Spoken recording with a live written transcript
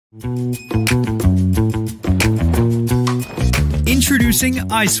Introducing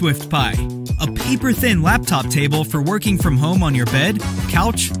iSwift Pi, a paper-thin laptop table for working from home on your bed,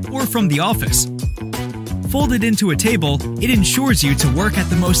 couch, or from the office. Folded into a table, it ensures you to work at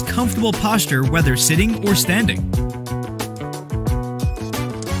the most comfortable posture whether sitting or standing.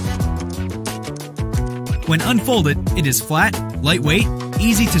 When unfolded, it is flat, lightweight,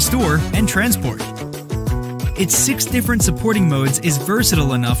 easy to store and transport. Its 6 different supporting modes is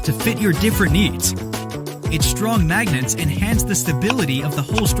versatile enough to fit your different needs. Its strong magnets enhance the stability of the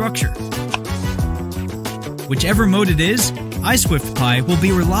whole structure. Whichever mode it is, iSwift Pi will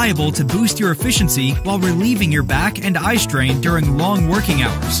be reliable to boost your efficiency while relieving your back and eye strain during long working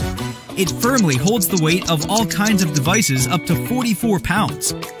hours. It firmly holds the weight of all kinds of devices up to 44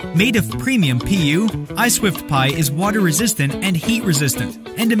 pounds. Made of premium PU, iSwift Pi is water resistant and heat resistant,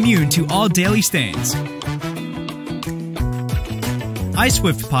 and immune to all daily stains.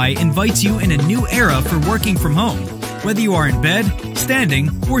 iSwift Pi invites you in a new era for working from home. Whether you are in bed, standing,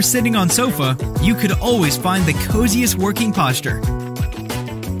 or sitting on sofa, you could always find the coziest working posture.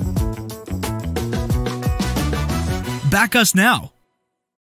 Back us now!